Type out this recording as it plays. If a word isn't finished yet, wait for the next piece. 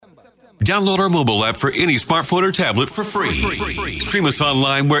Download our mobile app for any smartphone or tablet for free. Stream us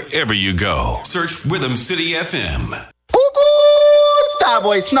online wherever you go. Search Rhythm City FM.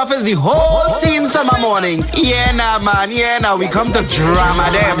 Starboy Snuff is the whole theme summer morning. Yeah, nah, man. Yeah, nah. We come to drama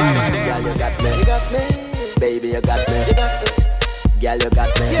them. Girl, you got me. You got me. Baby, you got me. You got me. Girl, you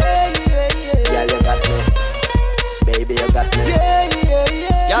got me. Girl, you got me. Baby, you got me.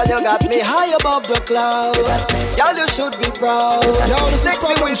 Girl, you got me high above the clouds. Girl, you should be proud. You're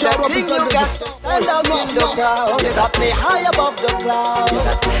sexy with that thing you got. Stand out in the crowd. You got me high above the clouds.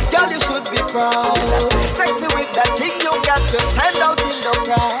 Girl, you should be proud. Sexy with that thing you got. Just stand out in the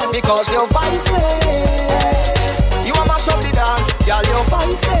crowd. Because you're vice. You want mash up the dance. Girl, you're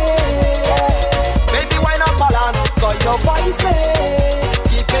vice. Baby, why not balance? Cause you're vice.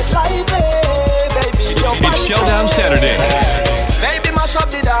 Keep it lively. Baby, you're vice. It's Showdown Saturdays. Baby, mash up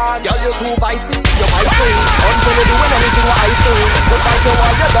the dance. Girl, you're too vicey. You're vicey. Until you're doing anything what I say. Advice you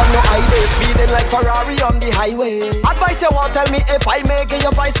want, you don't know I day. Speeding like Ferrari on the highway. Advice you want, tell me if I make it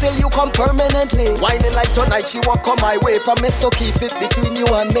your vice till you come permanently. Whining like tonight, she won't come my way. Promise to keep it between you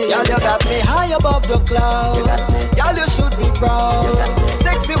and me. Girl, you got me high above the clouds. Girl, you should be proud.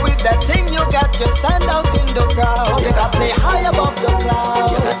 Sexy with that thing you got, just stand out in the crowd. You got me high above the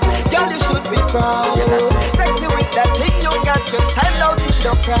clouds. Girl, you should be proud. Sexy with that thing you got, just stand out in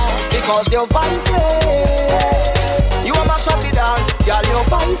the crowd. Because you're vice. You want mash up the dance. Girl, you're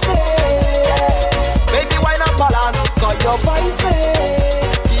vice. Baby, why not balance? Cause you're vice.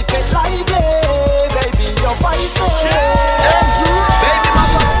 Keep it lively. Baby, you're vice. Baby,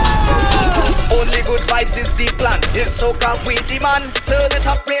 mash up. Only good vibes is the plan. If so can we demand. Turn it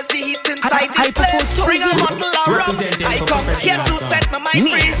up, raise the heat inside this place. Bring a bottle of rum. I come here to set my mind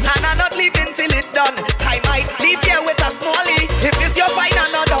free, and I'm not leaving till it's done. I might leave here with a smallie. If it's your find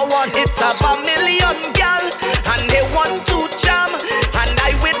another one, it's a million gal, and they want to jam. And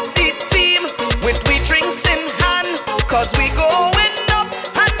I with the team, with we drinks in hand, cause we going up,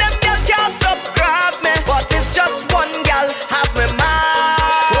 and them gal can't stop grab me. But it's just one gal, have me mad.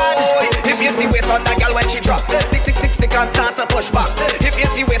 If you see waist on that gal when she drop, stick, tick, tick, stick and start to push back. If you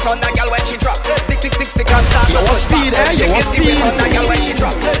see waist on that gal when she drop, stick, tick, tick, stick and start to push back. If you see waist on that gal when she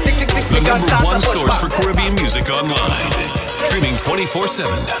drop, stick, tick, tick, stick and start to push back. The #1 source for Caribbean music online. Streaming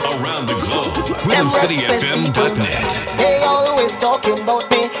 24/7 around the globe. RhythmCityFM.net. They always talking about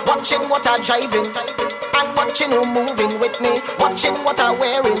me, watching what I'm driving, and watching who moving with me, watching what I'm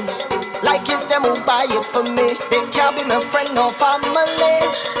wearing. Like it's them who buy it for me. They can't be my friend or family.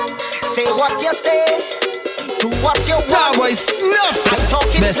 Say what you say, do what you want. Starboy Snuff. I talk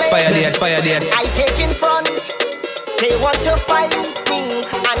in Best place. fire dead. I take in front. They want to fight me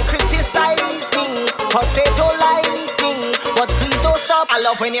and criticize me, cause they don't like me. But please don't stop. I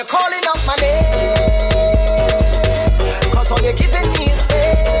love when you're calling up my name, cause all you're giving me is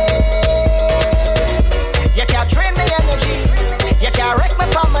faith. You can't drain my energy, you can't wreck my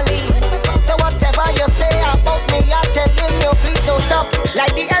family. So whatever you say about me, I'm telling you, please don't stop.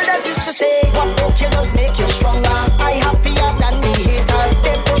 Like the elders used to say, what more killers make you stronger. I happier than me haters.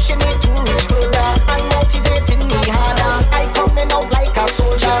 They pushing me to reach further and motivating me harder. I coming out like a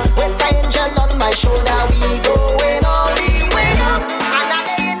soldier with an angel on my shoulder. We going all the way up, and I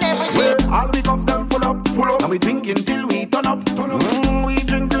ain't everything. All we cups them full up, and we drinking till we turn up. We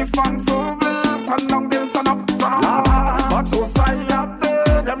drink responsibly, sun down till sun up. But society,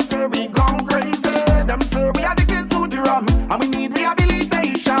 them say we gone crazy. Them say we addicted to the rum, and we need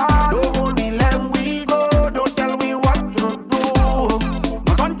rehabilitation. Don't hold me, let we go. Don't tell me what to do.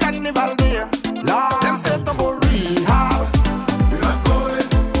 Not on carnival day. Them say to go rehab, we not going.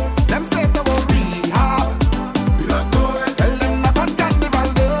 Them say to go rehab, we not going. Tell them not on carnival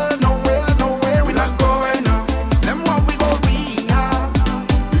day. No way, we not going. Them want we go rehab,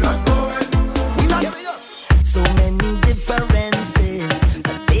 we not going. We not. So many differences,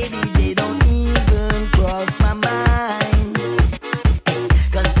 but baby they don't even cross my mind.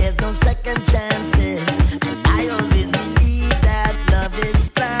 Cause there's no second chances, and I always believe that love is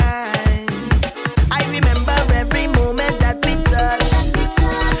blind. I remember every moment that we touch,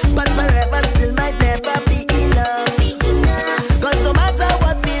 but forever still might never be enough. Cause no matter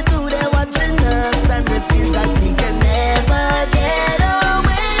what we do, they're watching us, and it feels like we can never get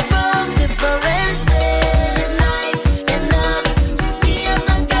away from differences in life, in love. Just me and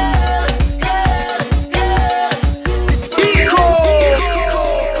my girl.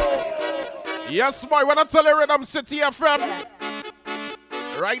 Yes, boy, when I tell you Rhythm City FM,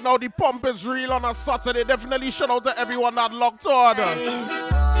 right now the pump is real on a Saturday. Definitely shout out to everyone that locked on.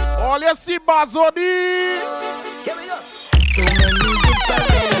 All you see, Bazodi. Here we go. So many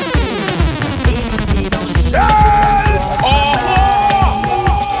differences, baby, they don't cross my mind.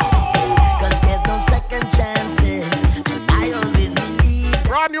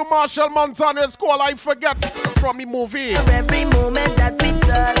 Marshall Montana's call I Forget from the movie. Every moment that we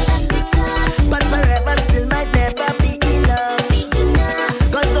touch, but forever still might never be enough.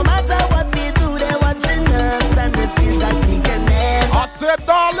 Cause no matter what we do, they're watching us, and it feels like we can never. I said,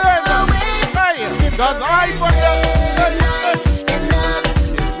 darling, hey, cause I forget in love,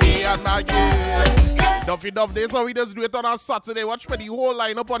 it's me and my girl. Duffy Duff Days, so we just do it on a Saturday. Watch me the whole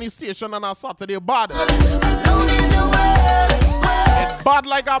line up on the station on a Saturday. Bad. alone in the world. It's bad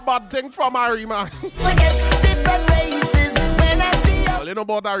like a bad thing from Arima. Forget different races when I see you. Well, you know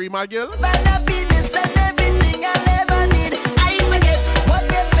about Arima, girl? Find happiness and everything I'll ever need. I forget what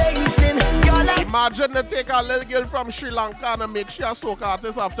we're facing. You're like Imagine they take a little girl from Sri Lanka and make she a soca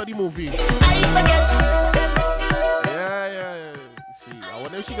artist after the movie. I forget. Yeah. I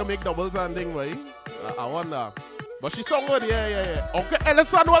wonder if she can make doubles and thing, boy. I wonder. But she so good, yeah. Okay,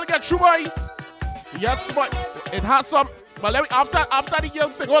 Ellison will get you, boy. Yes, but it has some. But let me after the girl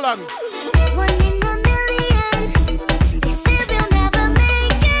sing, hold on. 1 in a million. They say we'll never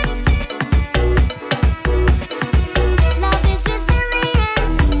make it. Love is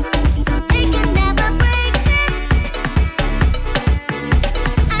resilient, so they can never break this.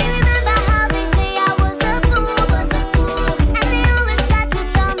 I remember how they say I was a fool, and they always tried to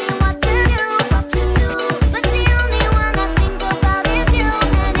tell me what to do. But the only one I think about is you,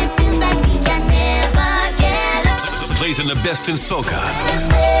 and it feels like we can never get up. Blazing the best in soca.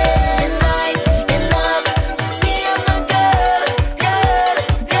 In life, in love, just me and my girl.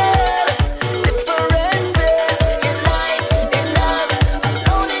 Differences in life, in love,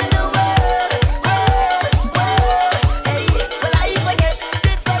 alone in the world. Hey, well I forget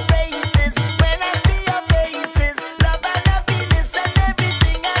different races when I see your faces. Love and happiness and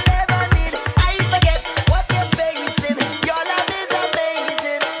everything I'll ever need. I forget what we're facing. Your love is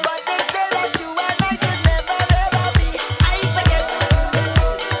amazing, but they say that you and I could never ever be. I forget.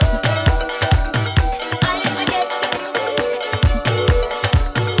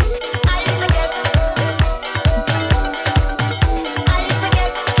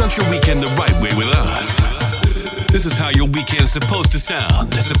 Start your weekend the right way with us. This is how your weekend's supposed to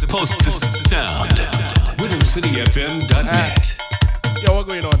sound. RhythmCityFM.net. Yo, what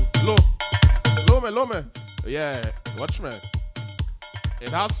going on? Low me. Yeah, watch me. It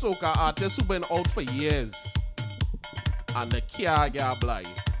has soca artists who've been out for years. And the can't get blind.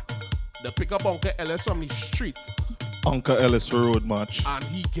 They pick up Uncle Ellis from the street. Uncle Ellis for Road March. And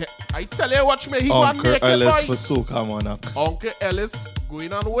he get, I tell you, watch me, he gonna Uncle make Ellis it, for boy. Soca Monarch. Uncle Ellis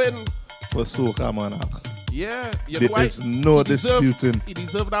going and win. For Soca Monarch. Yeah, you know There why? is no disputing. He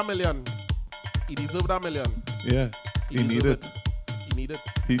deserved $1 million. Yeah, he need it. He need it.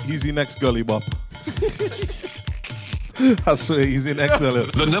 He's the next Gully Bop. I swear, he's the next Gully.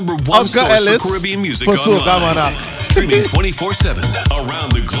 The number one Uncle source Ellis for Caribbean music for Soca online. Monarch. Streaming 24/7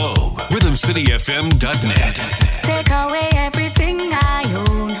 around the globe. RhythmCityFM.net. Take away everything I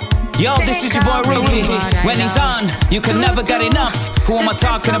own. Yo, this is your boy Rookie. When he's on, you can never get enough. Who am I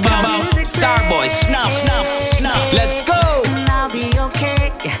talking about? Starboy, snuff. Let's go. And I'll be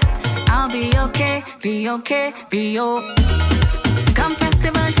okay. I'll be okay. Be okay. Come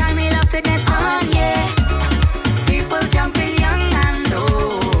festival time, we love to get on, yeah. People jumping young and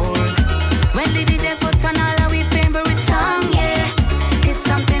old. When the DJ puts on all our favorite song, yeah. It's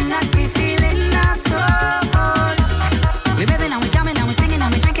something that we feel in our soul. We babbling and we jamming and we singing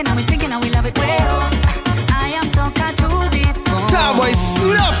and we drinking and we thinking and we love it well. I am so cut to deep. Starboy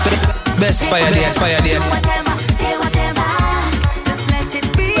snuff. Best fire there. Whatever, say whatever. Just let it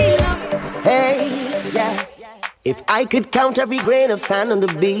be. Hey, yeah. If I could count every grain of sand on the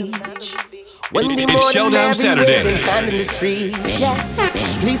beach, when the It's morning Showdown every Saturdays. waving hand in the street, yeah.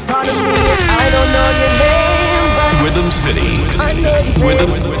 Please pardon me if I don't know your name, but Rhythm City. I know the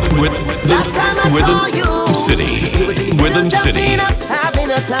face. Last time I saw you, Rhythm City. it was you Rhythm City. jumping up, having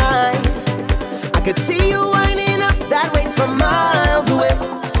a time. I could see you winding up that waist from miles away.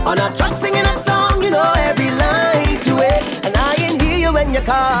 On a truck singing a song, you know every line to it. And I ain't hear you when you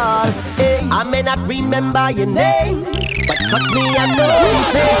call. Hey, I may not remember your name, but trust me, I know the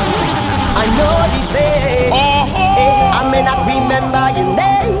face. I know the face. Hey, I may not remember your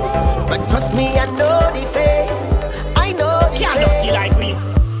name, but trust me, I know the face. I know the face. Dirty like we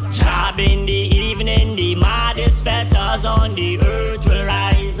job in the evening, the maddest fetters on the earth will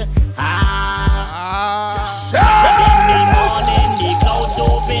rise. In the morning, the clouds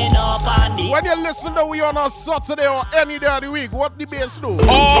open up and the When you listen to we on a Saturday or any day of the week, what the bass do? bass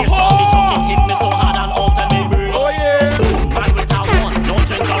on the truck, it hit me so hard and out of my brain. Oh yeah. Man with a one, no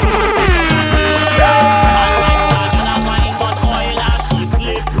drink or romance, take a wine, but oil and she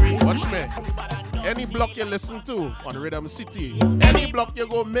slippery. Watch me. Any block you listen to on Rhythm City, any block you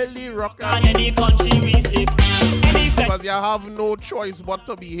go Millie Rock And any country we sick. because you have no choice but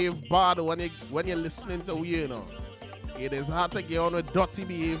to behave bad when you're listening to we, you know. It is hard to get on with dirty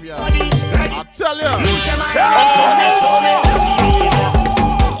behavior. I tell you.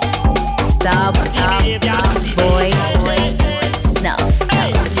 Stop, boy, snuff.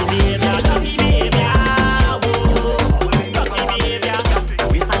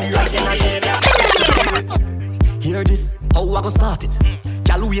 Hear this, how I go start it.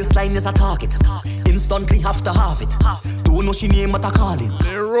 Gal waistline is a target. Instantly have to have it. Don't know she name what I call it.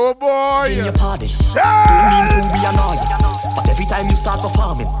 Hero boy. In your party. Don't mean to be annoying, but every time you start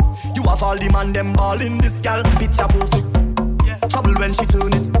performing, you have all the man them balling. This gal picture perfect. Trouble when she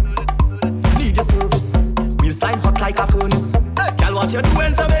turn it. Need your service. Waistline hot like a furnace. Gal, what you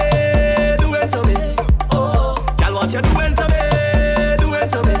doing to me? Doing to me. Oh, gal, what you doing to me? Doing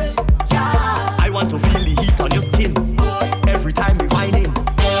to me. Yeah. I want to feel the heat on your skin. Every time we whine in,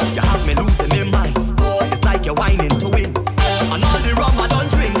 you have me losing my mind. It's like you're whining to win. And all the rum I don't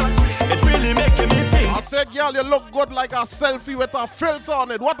drink, it's really making me think. I said, girl, you look good like a selfie with a filter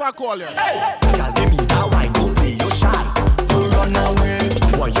on it. What I call you? Girl, give me that wine, don't play your shy. Don't run away.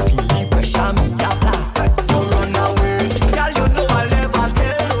 Boy, you feel the pressure, me apply. Don't run away. Girl, you know I'll never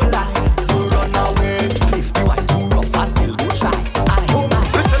tell no lie. Don't run away. If the wine too rough, I still go try.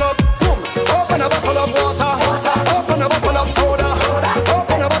 Listen up, boom. Open a bottle of water. Open a bottle of soda.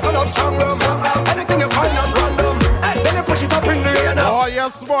 Open a bottle of strong rum. Anything you find at random. Then you push it up in the air now. Oh,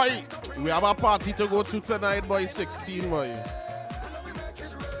 yes, boy. We have a party to go to tonight, boy. 16, boy.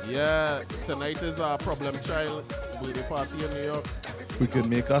 Yeah, tonight is our Problem Child birthday party in New York. We can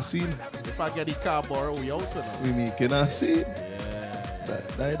make a scene. If I get the car borrow, we out tonight. We making a scene. Yeah.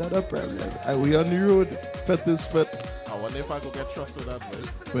 That's not a problem. We on the road. Fet is fet. I wonder if I could get trust with that, boy.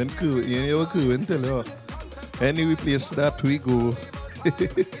 When cool, you know cool, when tell you. Any place that we go.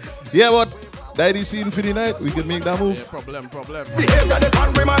 Yeah, what? That is scene for the night. We can make that move. Yeah, problem. Behave that they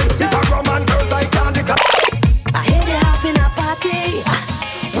can't remind. If I come and girls, I can't decline. I hear they having a party.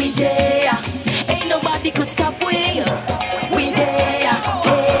 We there. Ain't nobody could stop we. We there.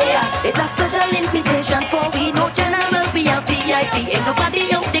 Hey, it's a special invitation for we. No general, we are VIP. Ain't nobody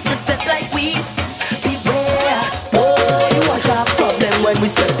out there could fit like we. Beware. Oh, you watch our problem when we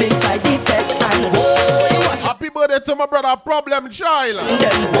step inside the fence. And oh, you watch. Happy birthday to my brother, Problem Child.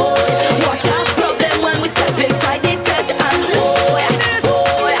 Then boy, watch our problem when we step inside the fence. And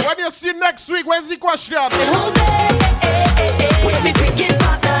oh, when you see next week, when's the question? Hold it, with me drinking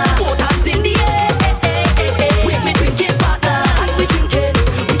partner, both hands in the air. With me drinking partner, and we drinking,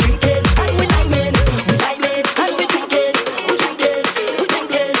 and we liming, and we drinking,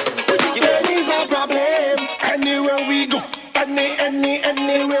 There is a problem anywhere we go.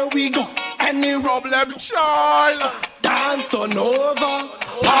 Anywhere we go. Any Problem Child. dance turn over,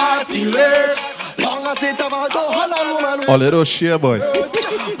 party late. Long as it have alcohol and woman. All of those share, boy.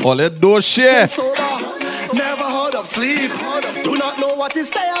 All of those share. Never heard of sleep. Do not know what is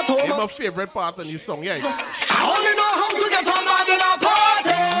stay at home. It's my favorite part in this song, yeah. I only know how to get on mad in a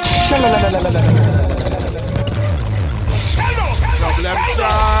party. Problem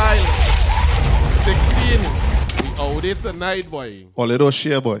Child. 16. We out it tonight, boy. All of those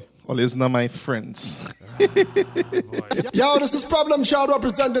share, boy. All is not my friends. Yo, this is Problem Child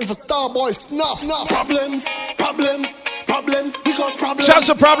representing for Starboy Snuff. Problems. Because problems. Shouts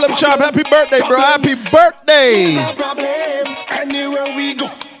to Problem Child. Happy birthday, bro. Happy birthday. There's a problem anywhere we go.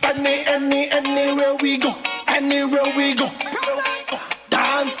 Anywhere we go. Anywhere we go.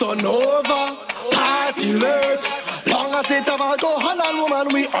 Dance turn over, party late. Long as it have alcohol and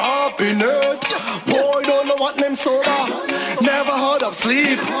woman, we up in it. Boy, don't know what name soda. Never heard of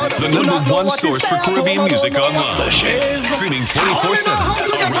sleep. The number one source for Caribbean music online. Streaming 24/7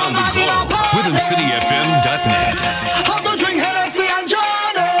 around the globe. RhythmCityFM.net. How to drink Hennessy and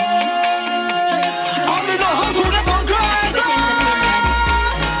Johnny. Only know how to get on crazy.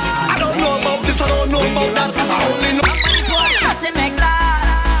 I don't know about this, I don't know about that. I only know.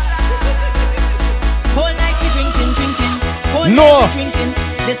 No.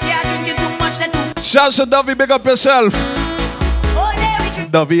 They say I drinking too much, they too. Shouts to Dovey, big up yourself.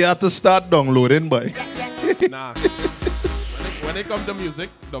 Dovey had to start downloading, boy. Nah. When it comes to music,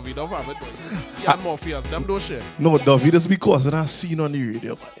 Dovey don't have it, boy. Yeah, Morpheus, them don't share. No, Dovey, that's because I seen on the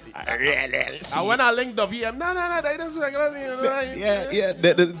radio. And when I link Dovey, I'm no, that is regular thing. Yeah.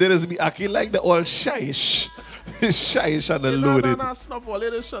 There is me acting like the all shyish. Shyish and the loaded. No, snuff all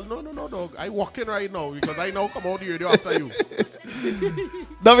this shell. No, dog. I walking right now because I now come out the radio after you.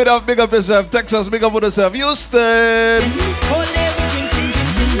 David, big up yourself. Texas, big up on yourself. Houston.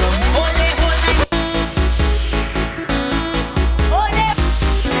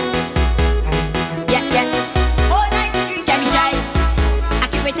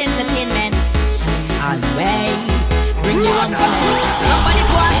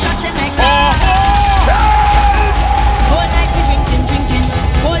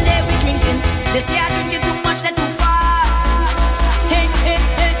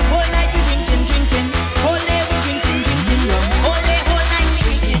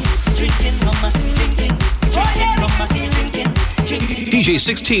 DJ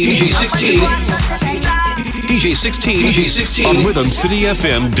 16, DJ 16, DJ 16, DJ 16 on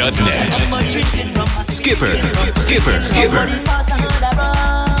RhythmCityFM.net. Skipper, Skipper, Skipper.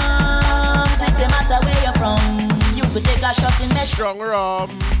 Strong rum.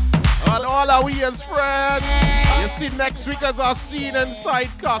 And all our we as friends. You see next week as a scene inside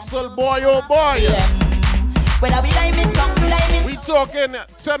Castle, boy oh boy. We talking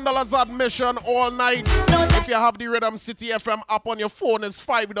 $10 admission all night. If you have the Rhythm City FM app on your phone, it's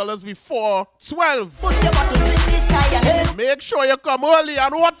 $5 before 12. Make sure you come early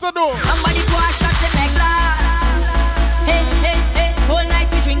and what to do. Somebody pour a shot in next. Hey, hey, hey, whole night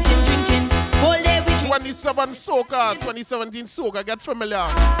we drinking, drinking. Whole day we 27 Soca, 2017 Soca, get familiar.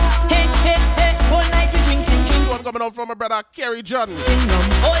 Hey, hey, hey, whole night we drinking, drinking. This one coming out from my brother Kerry John.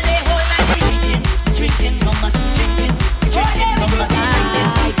 Whole day, whole night we drinking, drinking, mamas, drinking, drinking, mamas,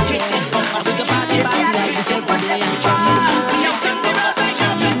 drinking, drinking, mamas, drinking,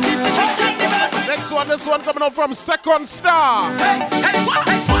 Next one, this one coming out from Second Star. Hey, hey, what?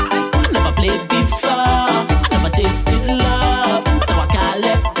 I never played before, I never tasted love, but now I can't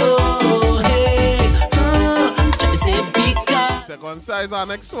let go. Hey, try to say because Second Star is our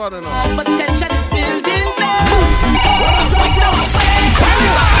next one, you know. but tension is building now.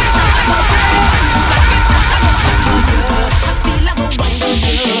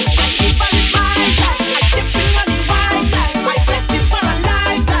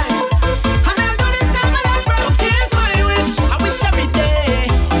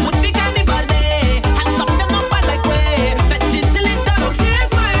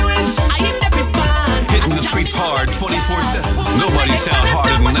 Hitting the streets hard 24/7. Nobody sound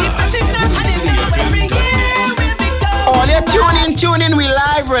harder than us. RhythmCityFM.net. All you tune in, we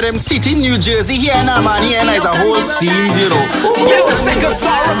live Rhythm City, New Jersey. Here now, man, here now is a whole scene, you know. Here's the second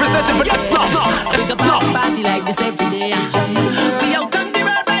star representing for the snuff. It's a party like this every day. We out on the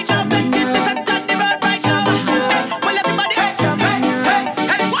road right now, bet it, defect on the road right now. Well, everybody, hey,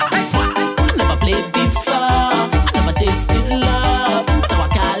 what? I never played before, I never tasted love, but now I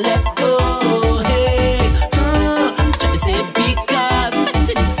can't let go. Hey, try to say because bet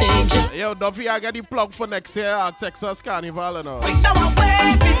it is danger. Yo, Duffy, I got the plug for next year at Texas Carnival, you know. Right now I'm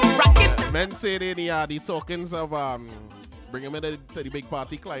waving, rocking. Men say they need the tokens of bring him in to the big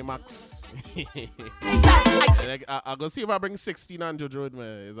party climax. And I go see if I bring 1600 with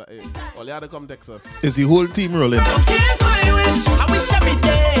me. All you had to come Texas. Is the whole team rolling? Here's my wish, I wish every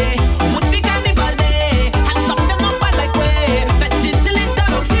day would be carnival day, and something up like way, bet it till it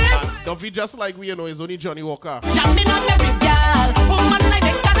done. Duffy just like we, you know, is only Johnny Walker. Jamming on every girl, woman like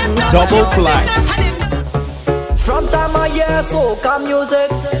they can't Double fly. From time of year, soca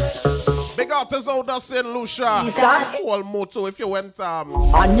music. Big artists out there St. Lucia. Is that- Whole motto if you went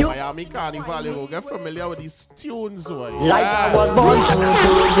new- Miami Carnival, you will get familiar with these tunes. Boy. Like I was born to do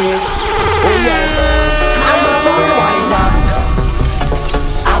this. Oh yes, I'm a strong wind.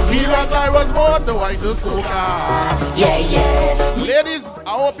 I feel like I was born to wind the soca. Yeah, yeah. Ladies, I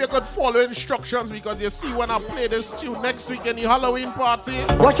hope you could follow instructions because you see when I play this tune next week in the Halloween party.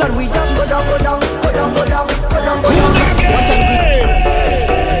 What shall we do? Go down, go down, go down, go down, go down, go down. What shall we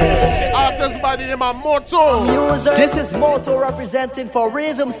The artist by the name of Moto. music? This is Moto representing for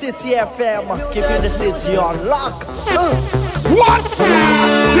Rhythm City FM, keeping the city on lock. What?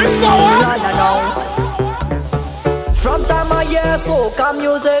 This hour? No. From time of year, soca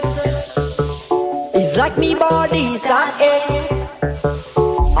music. It's like me body start ache,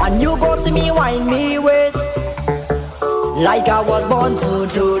 and you go see me wind me waist. Like I was born to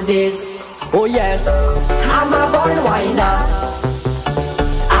do this. Oh yes, I'm a born whiner.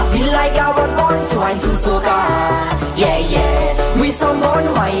 I feel like I was born to wine to soca. Yeah, yeah, we some born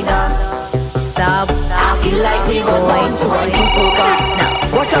whiner. Stop. I feel like we was born to wine to soca.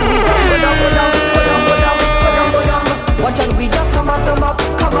 What can we do? Go down, go down, go down, go down, go down, go down. What can we just come up, come up,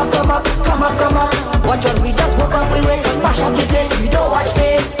 come up, come up, come up, come up? What can we just woke up, we went to smash up the place, we don't watch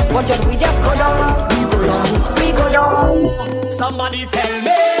face. What can we just go down, we go down, we go down. Somebody tell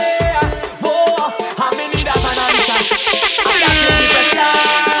me, whoa, how many that an answer?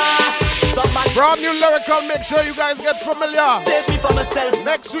 Brand new lyrical, make sure you guys get familiar. Save me from myself.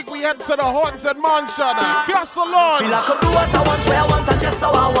 Next week we head to the Haunted Mansion, Castle Lawn. Feel like I do what I want, where I want, and just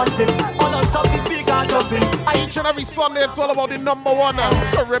how I want it. On top this big and jumping. Each and every Sunday it's all about the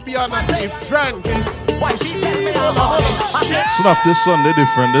 #1 Caribbean event. Why she tell me I'm on? Snuff, this Sunday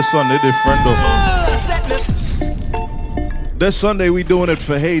different. This Sunday different though. This Sunday we doing it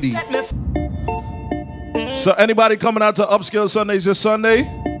for Haiti. So anybody coming out to Upscale Sundays this Sunday?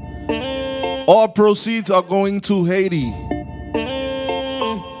 All proceeds are going to Haiti.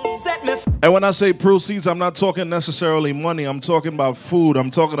 Set me And when I say proceeds, I'm not talking necessarily money. I'm talking about food.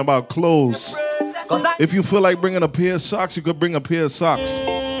 I'm talking about clothes. If you feel like bringing a pair of socks, you could bring a pair of socks.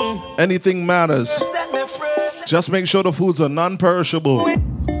 Anything matters. Just make sure the foods are non-perishable.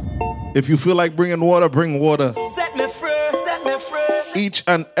 If you feel like bringing water, bring water. Each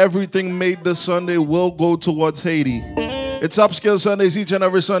and everything made this Sunday will go towards Haiti. It's Upscale Sundays each and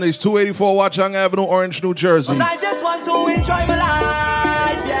every Sunday. It's 284 Watchung Avenue, Orange, New Jersey. I just want to enjoy my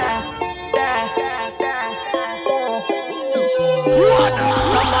life, yeah.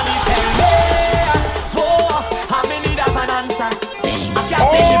 Somebody tell me, oh, how many need an answer? I can't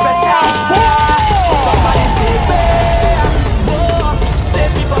take the pressure. Somebody save me, oh,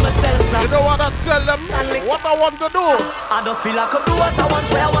 save me from myself now. You know what I tell them? What I want to do? I just feel like I do what I want,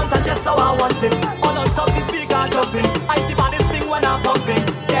 where I want, and just how I want it. On top the speaker jumping, I see by this thing when I'm pumping,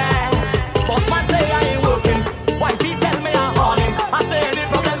 yeah. Boss man say I ain't working, wifey tell me I'm horny. I say any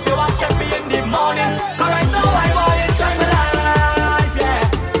problems you want, check me in the morning. Cause right now I want to enjoy my life, yeah.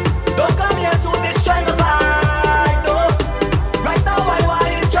 Don't come here to destroy my vibe, no. Right now I want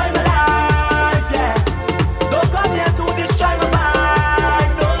to enjoy my life, yeah. Don't come here to destroy my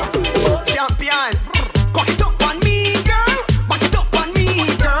vibe, no. Champion, cock it up on me, girl. Back it up on me,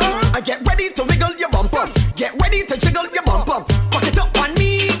 girl. And get ready to wiggle your bumper. Get ready to jiggle your bumper. Cock it up on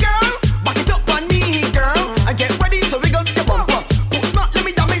me, girl. Back it up on me, girl. And get ready to wiggle your bumper. Post not let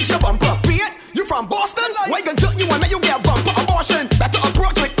me damage your bumper. Be it, you from Boston? Why gon' jerk you and make you get bumper abortion? Better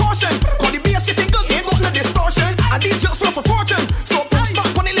approach with caution. Call the bass sitting good, ain't got no distortion. And these just worth a fortune. So post not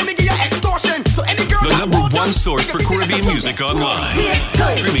funny, let me give you extortion. So any girl The number one source for Caribbean music online.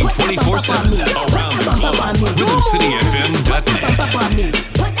 Streaming 24/7 around the globe. RhythmCityFM.net.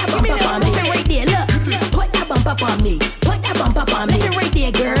 Put that bump up on me right there, look. Put that bump up on me. Put that bump up on me right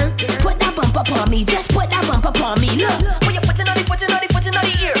there, girl. Put that bump up on me. Just put that bump up on me, look. Put your foot in on the foot in on the foot in on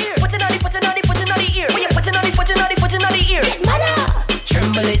the ear. Foot in on the foot in on the foot in on the ear. Put your foot in on the foot in on the foot in on the ear. Get mad up.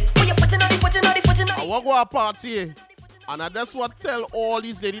 Tremble it. Put your foot in on the foot in on the foot in on the I want to go a party. And I just want to tell all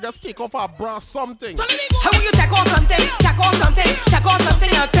these ladies to take off her bra something. How will you take off something? Take off something. Take off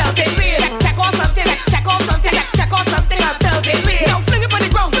something and tell them me. Take off something. Take off something. Take off something and tell them me. Now fling it on the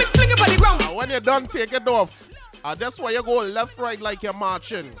ground. Fling it on the ground. And when you're done, take it off. And that's why you go left, right like you're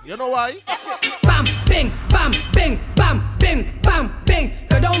marching. You know why? Bam, bing, bam, bing, bam, bing, bam, bing.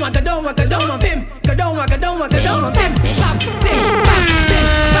 Kadoma, kadoma, kadoma, bim. Kadoma, kadoma, kadoma, bim. Bam, bing, bam, bing,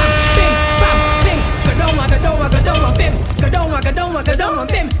 bam, bing, bam, bing. Kadoma, kadoma, kadoma, bim. Kadoma, kadoma, kadoma,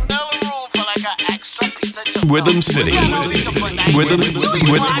 bim. Rhythm City. Rhythm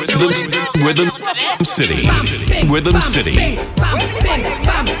City. Rhythm City. Bam, bing,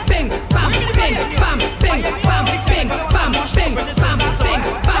 bam, bing, bam, bing, bam, bing, bam, bing, bam, bing, bam, bing, bam, bing,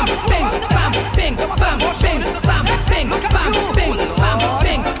 bam, bing, bam, bing, bam, bing, bam, bing, bam,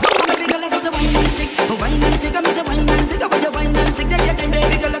 bing. Baby girl, I said to wine and stick. Wine and stick, I'm say wine and stick. About your wine and stick, that you can,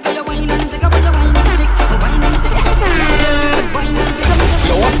 baby girl, look at your wine and stick. About your wine and stick. Wine and stick, yes, girl, wine and stick.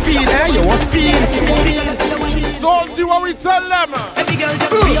 You want speed, eh? You want speed. Salty, what we tell them? Baby girl, just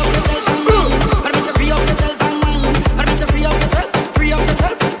free up yourself and wine. But me say free up yourself and wine. But me say free up yourself, free up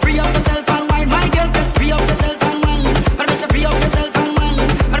yourself, free up yourself and wine. My girl, just free up yourself and wine. But me say free up yourself and wine.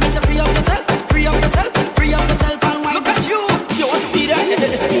 But me say free up yourself, free up yourself, free up yourself and wine. Look at you. You want speed, eh?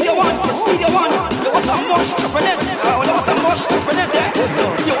 The speed you want, the speed you want. You want some more stupidness. You want some more stupidness, eh?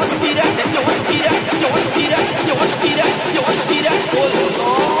 You want speed, eh? You want speed, eh? You want speed, eh? You want speed, eh? You want speed, eh?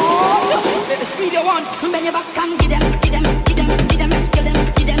 Oh, the speed you want. Bend your back and give them, give them, give them, give them, give them,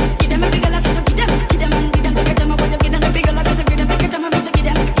 give them, give them. Every girl I say to give them, give them, give them, give them. What you give them? Every girl I say to give them, give them. I say give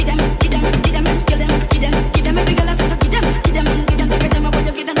them, give them, give them, give them, give them, give them, give them. Every girl I say to give them, give them, give them, give them. What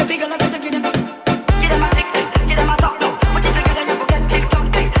you give them? Every girl I say to give them. Give them a tick, give them a talk. Put it together, you go get TikTok.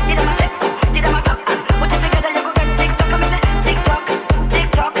 Give them a tick, give them a talk. Put it together, you go get TikTok. Come and say TikTok,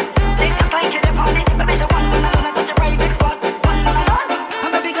 TikTok, TikTok. Like you dey on it, but me say one man alone, I touch your private spot. One man alone.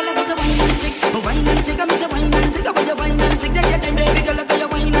 And baby girl I say to wine and stick, wine and stick. Me say wine and stick. About your wine and stick, that you can, baby girl. Look at your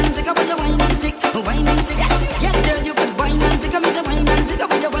wine and stick. About your wine and stick, wine and stick. Yes, yes, girl, you could wine and stick. Me say wine and stick.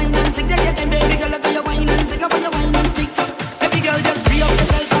 About your wine and stick, that you can, baby girl. Look at your wine and stick. About your wine and stick. Baby girl, just free up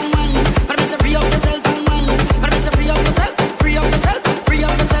yourself and wine. But me say free up yourself and wine. But me say free up yourself, free up yourself, free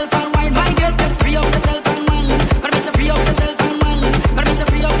up yourself and wine. My girl, just free up yourself and wine. But me say free up yourself and wine. But me say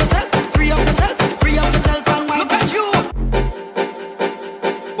free up yourself, free up yourself, free up yourself and wine. Look at you.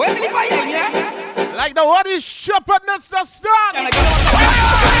 Where will you buy it, yeah? Like the what is shepherdness the start?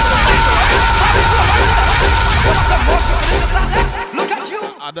 Look at you.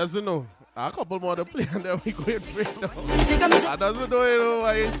 I doesn't know. A couple more to play and then we go and play now. I doesn't know,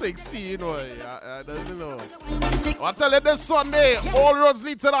 why he's 16, I doesn't know. I tell you this Sunday, all roads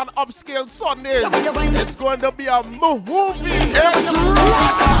lead to an upscale Sundays. It's going to be a movie. Yes,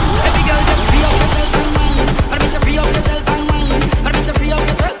 Every girl just free up yourself and wine. But me say free up yourself and wine. But me say free up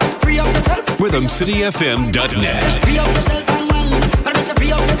yourself, free up yourself. RhythmCityFM.net. Free up yourself and wine. But me say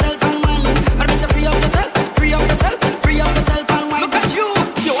free up yourself and wine. But me say free up yourself, free up yourself, free up yourself and wine. Look at you,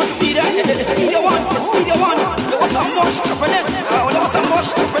 you a speeder, the speed you want, the speed you want. You want some more stupidness, you want some more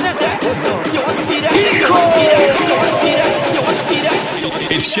stupidness, You a speeder, you a speeder, you a speeder, you a speeder.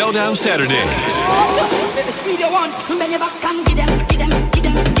 It's Showdown Saturdays. The speed you want. Bend your back and give them, give them, give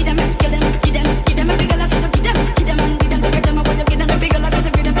them, give them, give them, give them, give them a big glass to give them, give them, give them, give them a big glass to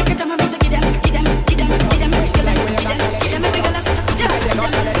give them, give them, give them, give them, give them, give them, give them, give them, give them, give them, give them a big glass to give them, give them,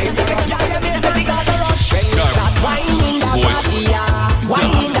 give them, give them a big glass to rush. Start whining that body,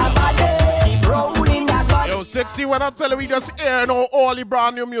 whining that body, keep rolling that body. Yo, 60, when I tell you we just air no all the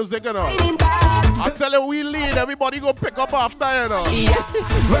brand new music, you know. I tell you we lead, everybody go pick up after, you know.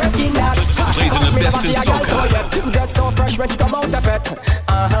 Working that. Blazing the best in soca. Dress so fresh when she come out of it.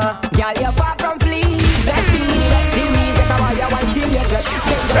 Girl, you're far from fleas. Best in me, that's why you want to get wet.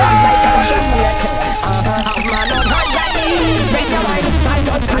 Dangerous like a Russian roulette. I'm man on high like these. Make your mind, time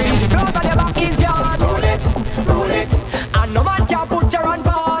don't freeze. Close on your back is yours. Roll it. And no man can put you on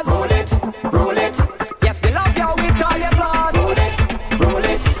pause. Roll it. Yes, we love you with all your flaws. Roll it.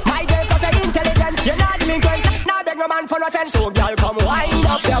 My girl, cause you're intelligent. You're not delinquent. Now beg no man for no sense. So girl, come wind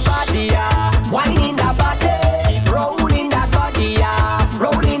up your body, winding that body, keep rolling that body,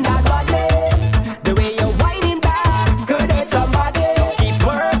 rolling that body. The way you're winding back, could hit somebody. So keep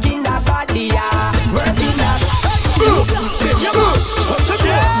working that body, working that.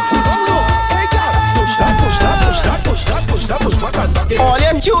 All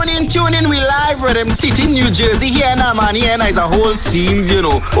you tune in, we live Rhythm City, New Jersey. Here now, man, here now is a whole scenes, you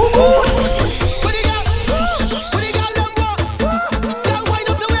know.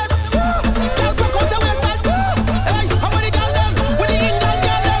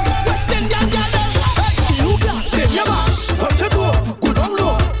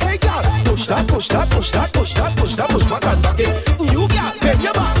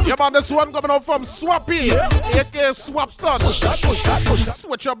 Yeah, man, this one coming out from Swappy, aka Swap Son.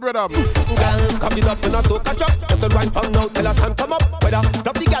 Switch up rhythm. Come it up in a soca chop. You can wine from now till the sun come up. Whether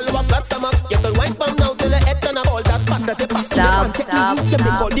drop the gal or flat stomach. You can wine from now till the head turn up. All that fat that they pack. Stop,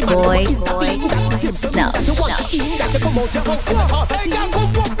 boy, snuff. You want to eat that they come out your house in the house. Hey, gal,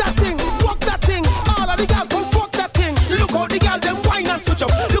 come walk that thing. All of the gal, come walk that thing. Look how the gal them wine and switch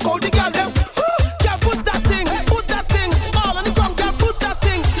up. Look how the gal them. Gal, put that thing. All of the ground, gal, put that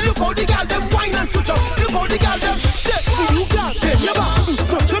thing. Look how the gal them wine and switch up. Look how the gal them. You gal, yeah, man.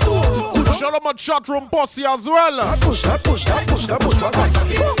 Touch your toe. Shout out my chat room posse as well. Push that.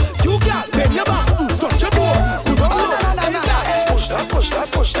 You gal, bend your back. Touch your toe. Push that.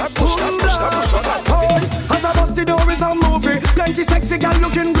 As I bust the door is a movie. Plenty sexy gal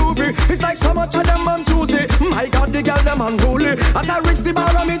looking groovy. It's like so much of them on Tuesday. My God, the gal them unruly. As I reach the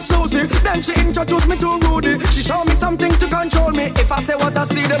bar, I meet Susie. Then she introduced me to Rudy. She showed me something to control me. If I say what I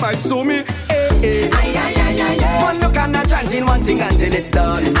see, they might sue me. One look and a chanting one thing until it's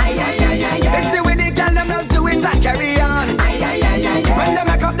done. It's the way the gal them just do it and carry on. When they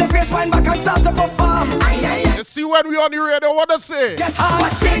make up the face, wind back and start to perform. You see when we on the radio, what they say? Get hard,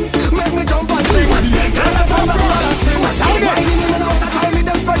 watch thing, make me jump and sing. Girls are pop and balancing. Whining in and out, I call me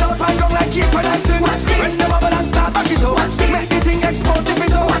them spread out and down like keep dancing. When they bubble and start back it up, make the thing explode if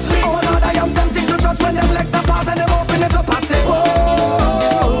it up. Oh Lord, I am tempting to touch when them legs apart and them open it up. I say,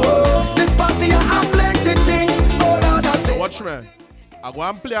 oh, this party I have plenty thing. Oh Lord, I say. Watch me. I go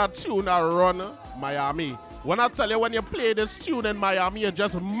and play a tune and run Miami. When I tell you, when you play this tune in Miami, you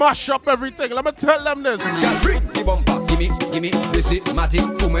just mash up everything. Let me tell them this. Girl, bring the bumper, gimme, Missy, Matty,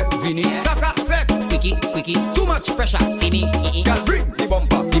 Kume, Vinny, Saka, Fed, Quickie, too much pressure, gimme. Girl, bring the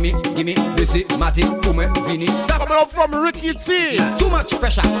bumper, gimme, Missy, Matty, Kume, Vinny, Saka. Coming up from Ricky T. Too much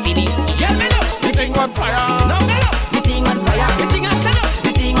pressure, gimme. Get me now. The thing on fire. No, the thing on fire. The thing on stand up.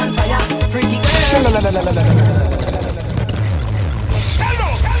 The thing on fire. Freaky girl.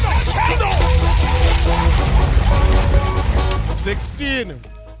 16.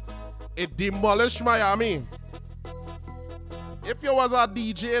 It demolished Miami. If you was a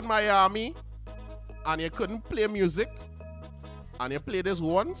DJ in Miami and you couldn't play music and you play this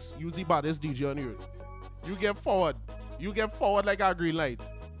once, you the baddest DJ on earth. You get forward. You get forward like a green light.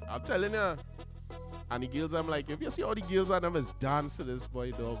 I'm telling you. And the girls, I'm like, if you see all the girls and them is dance to this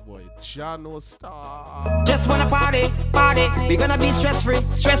boy, dog boy, Jano Star. Just wanna party, party. We gonna be stress free.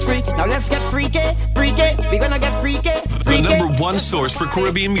 Now let's get freaky. We gonna get freaky. The number one source for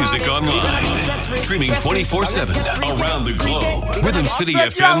Caribbean music online. Streaming 24/7 around the globe.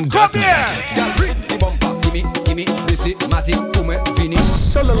 RhythmCityFM.net. Gimme, this is Matty, Ume, Vini.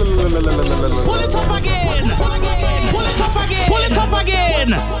 Pull it up again. Pull it up again.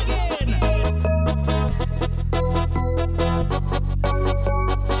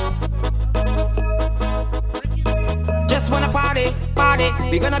 Just wanna party.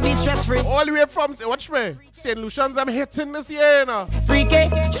 We gonna be stress free. All the way from, watch me, St. Lucian's, I'm hitting this year, you know. Freaky.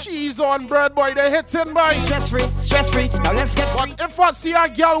 Cheese on bread, boy, they hitting, boy. Stress free. Now let's get But if I see a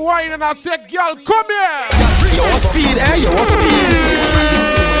girl whining, I say, girl, come here. You want speed, eh? You want speed.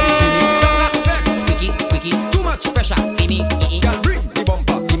 Wiki, too much pressure. Gimme, girl, bring the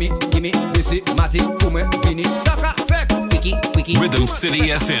bumper. Gimme, this is Matty, Ume, Vini. Sucker, effect. Wiki.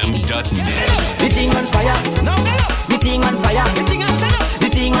 RhythmCityFM.net. The thing on fire. No. The thing on fire. The thing on fire. The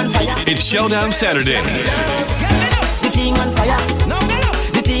thing on fire. It's Showdown Saturdays. The thing on fire. No.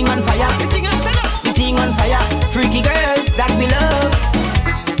 The thing on fire. The thing on fire. The thing on fire. Freaky girls that we love.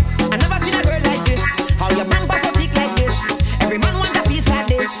 I never seen a girl like this. How your bumper so thick like this? Every man want a piece like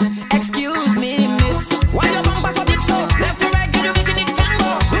this. Excuse me, miss. Why your bumper so big so? Left to right, you making it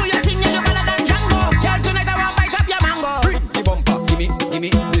tango. Do your thing, you're better than Django. Girl, tonight I want bite up your mango. Bring the bumper, gimme,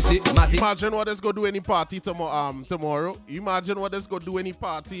 this is Matty. Imagine what this go do any party tomorrow. Imagine what this go do any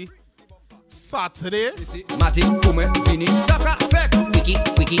party Saturday. Matty, Ume, Vini. Sucker, effect. Wiki,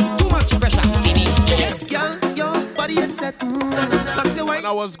 too much pressure. Gimme. Girl, your body is set. When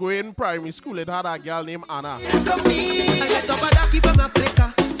I was going primary school, it had a girl named Anna. Come me, I get up a ducky from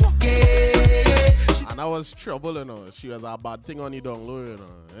Africa. Yeah. And I was trouble, you know. She was a bad thing on the down low, you know.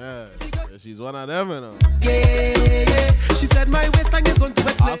 Yeah, she's one of them, you know. Yeah. She said my waistline is going to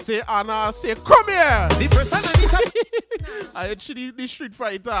wet. I say, Anna, I say, come here. The first time I meet her, I actually the street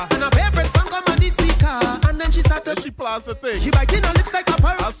fighter. and her favorite song come on the speaker, and then she started. She plays the thing. She biting her lips like a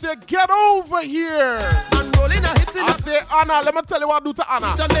parrot. I say, get over here. And rolling her hips in I say, Anna, let me tell you what I do to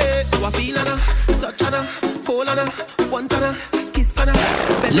Anna. So I feel Anna, touch Anna, hold Anna, want Anna, kiss Anna.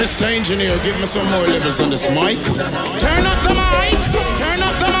 Mr. Engineer, give me some more levels on this mic. Turn up the mic.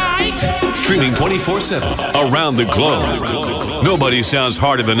 Streaming 24/7 around the globe. Nobody sounds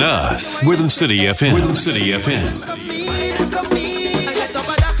harder than us. Rhythm City FM. Come me, I get up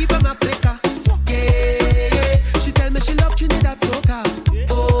a ducky from Africa. Yeah. She tell me she love Trinidad soca.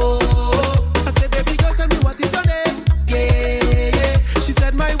 Oh, I said baby girl, tell me what is your name? Yeah. She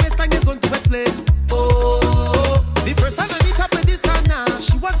said my waistline is going to explain. Oh, the first time I meet up with this Anna,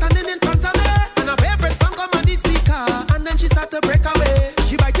 she was standing in front of me, and her favorite song come on the speaker, and then she started to break away.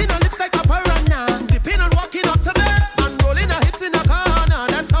 She biting her lips like a piranha, dipping and walking up to me, and rolling her hips in a corner.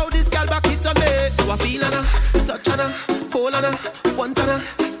 That's how this girl back it on me. So I feel Anna, touch Anna, hold Anna, want Anna,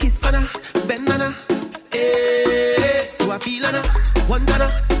 kiss Anna, bend Anna. Eh. So I feel Anna, want Anna,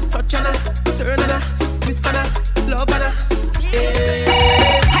 touch Anna, turn Anna, twist Anna, love Anna. Eh.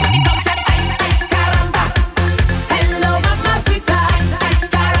 Hello, mamacita.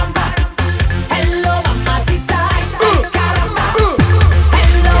 Caramba. Hello, mamacita. Caramba.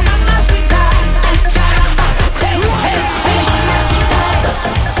 Hello, mamacita. Caramba. Hey, mamacita.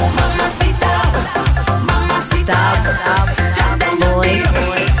 Mamacita. Stop. Boy.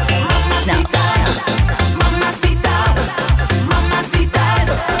 Snuff. Mamacita. Mamacita.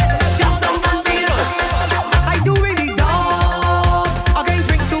 Jump down and beat up. I do really dog. I can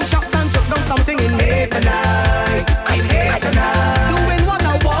drink 2 shots and jump down something in here tonight. I'm here tonight. Doing what I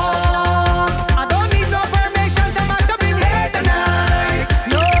want. I don't need no permission to mash up in here tonight.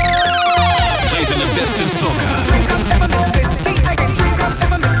 No. Blazing the best in soca. Drink up Evanescence whiskey. I can drink up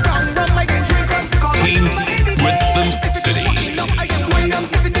Evanescence brown rum. I can drink up coffee. King Rhythm City. I can wait up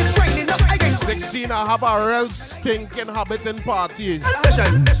if it is raining up. I can 16, I have a real stinking habit in parties. I have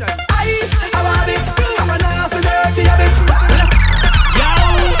a habit. Have a nasty dirty habit.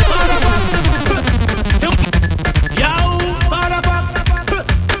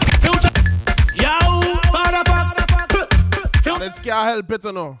 This can't help it,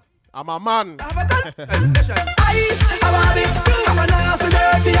 you know. I'm a man. I have a habit. Have a nasty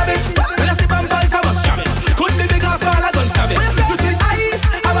dirty habit. When I slip and bounce, I must jam it. Could be big or small, I gon' stab it. You see, I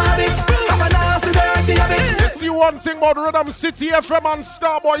have a habit. Have a nasty dirty habit. You see one thing about Rhythm City FM and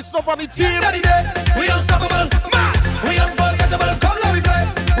Starboy stuff on the team. We unstoppable, man. We unforgettable. Come let me play.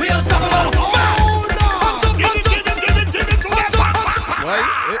 We unstoppable, man.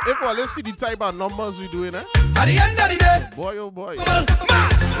 Well, if you see the type of numbers we doing, eh? At the end of the day, Boy, oh boy.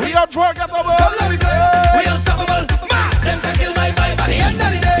 We unforgettable. We unstoppable. Them can kill my vibe. At the end of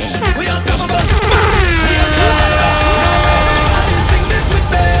the day, we unstoppable. We unstoppable. Sing this with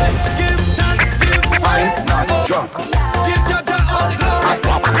me. Give thanks, give praise. I'm not drunk. Give Jaja all the glory. I'm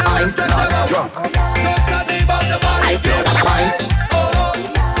not drunk. Don't study about the body. Give thanks. Oh,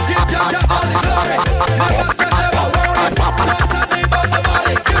 give Jaja all the glory. Never stress, never worry. Don't study about the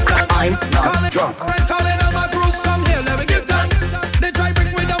body. Give thanks. I'm not drunk. Friends calling all my crews, come here, let me give thanks. They try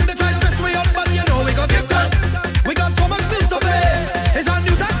bring me down, they try stress me out, but you know we gon' give thanks. We got so much bills to pay. It's a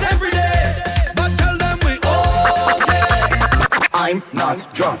new tax every day. But tell them we okay. I'm not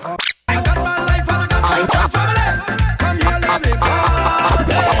drunk. I got my life and I got my family. Come here, let me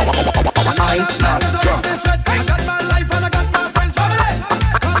party. I'm not drunk. I got my life and I got my friends family.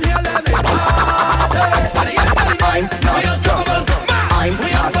 Come here, let me party. At the end of the day, I'm not we unstoppable. I'm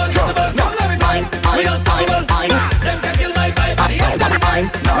We not drunk. unforgettable. Come let me party. We unstoppable. Them can kill my vibe. At the end of the day,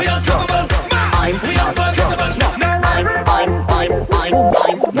 we unstoppable. We unforgettable.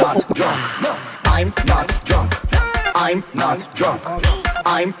 I'm not drunk. I'm not drunk.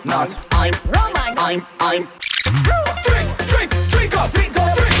 I'm not drunk. I'm not. I'm. Drink up, drink up, drink.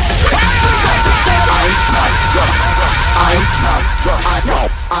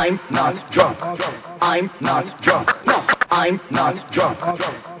 I'm not drunk. I'm not drunk. I'm not drunk.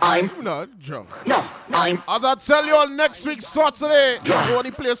 I'm not drunk. No, I'm. As I tell you all, next week Saturday, the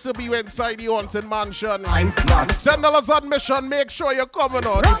only place to be inside the Haunted Mansion. I'm not. $10 admission. Make sure you're coming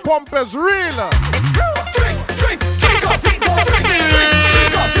on. The pump is real. Drink up, drink up,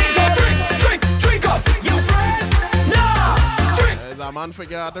 drink up. You friend? Nah. Drink. There's a man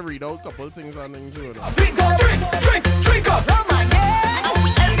figure out to read out a couple things on things. Drink up, drink up. Oh my God.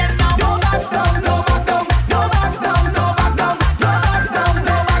 No back down, no back down, no back down, no back down, no back down,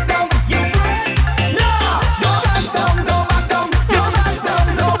 no back down. You friend? Nah. No back down, no back down, no back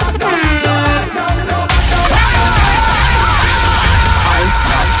down, no back down, no back down.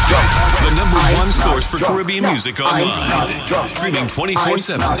 The number one source for Caribbean music online. Streaming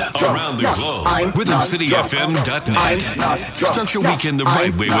 24/7 around the globe. RhythmCityFM.net. Start your weekend the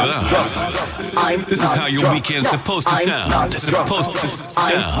right way with us. This is how your weekend's supposed to sound. Supposed to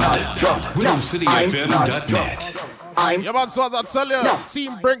sound. RhythmCityFM.net. Yeah, man, so as I tell you,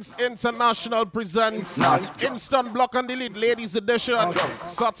 Team Briggs International presents Instant Block and Delete Ladies Edition,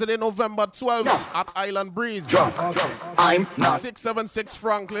 Saturday, November 12th at Island Breeze. I'm not. 676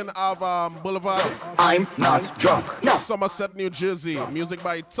 Franklin Ave Boulevard. I'm not drunk. Somerset, New Jersey. Music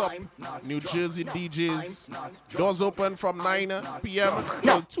by top New Jersey DJs. Doors open from 9 p.m.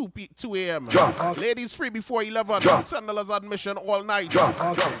 till 2 a.m. Ladies free before 11. $10 admission all night.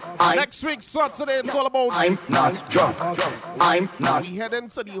 Next week, Saturday, it's all about... I'm not drunk. I'm not. We head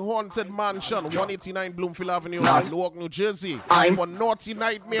into the Haunted Mansion, 189 Bloomfield Avenue, Newark, New Jersey, for Naughty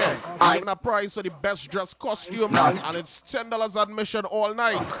Nightmare. Giving a prize for the best dressed costume, and it's $10 admission all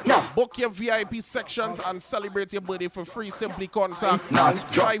night. Book your VIP sections and celebrate your birthday for free. Simply contact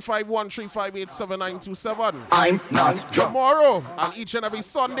 551-358-7927. I'm not drunk. Tomorrow and each and every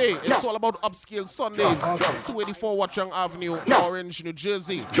Sunday, it's all about Upscale Sundays. 284 Watchung Avenue, Orange, New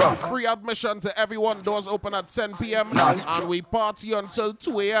Jersey. Free admission to everyone. Doors open at 10 p.m. and we party until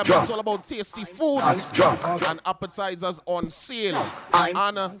 2 a.m. It's all about tasty foods and appetizers on sale.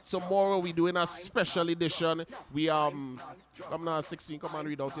 And tomorrow we doing a special edition. We come now 16. Come and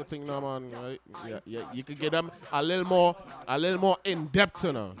read out your thing now, man. Right? Yeah. You can get them a little more in depth,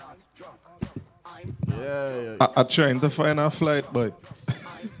 you know. Yeah. I'm trying to find our flight, boy.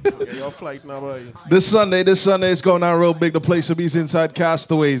 Okay, your flight now, boy. This Sunday is going out real big. The place will be inside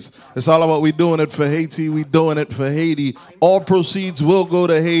Castaways. It's all about we doing it for Haiti. We doing it for Haiti. All proceeds will go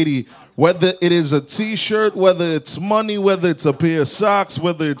to Haiti. Whether it is a t-shirt, whether it's money, whether it's a pair of socks,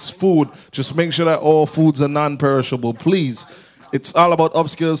 whether it's food, just make sure that all foods are non-perishable, please. It's all about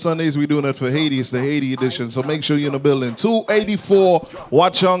Upscale Sundays. We're doing it for Haiti. It's the Haiti edition. So make sure you're in the building. 284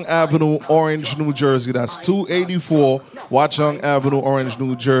 Watchung Avenue, Orange, New Jersey. That's 284 Watchung Avenue, Orange,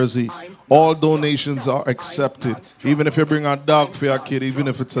 New Jersey. All donations are accepted. Even if you bring a dog for your kid, even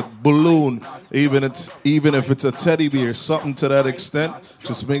if it's a balloon, even if it's a teddy bear, something to that extent,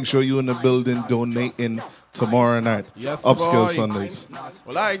 just make sure you're in the building donating tomorrow night. Yes, Upscale boy. Sundays.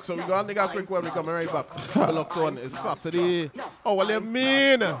 Well, all right, so we're going to take a quick one. We're coming right back. Have a look on. It's Saturday. Oh, what do you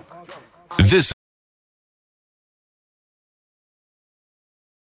mean? This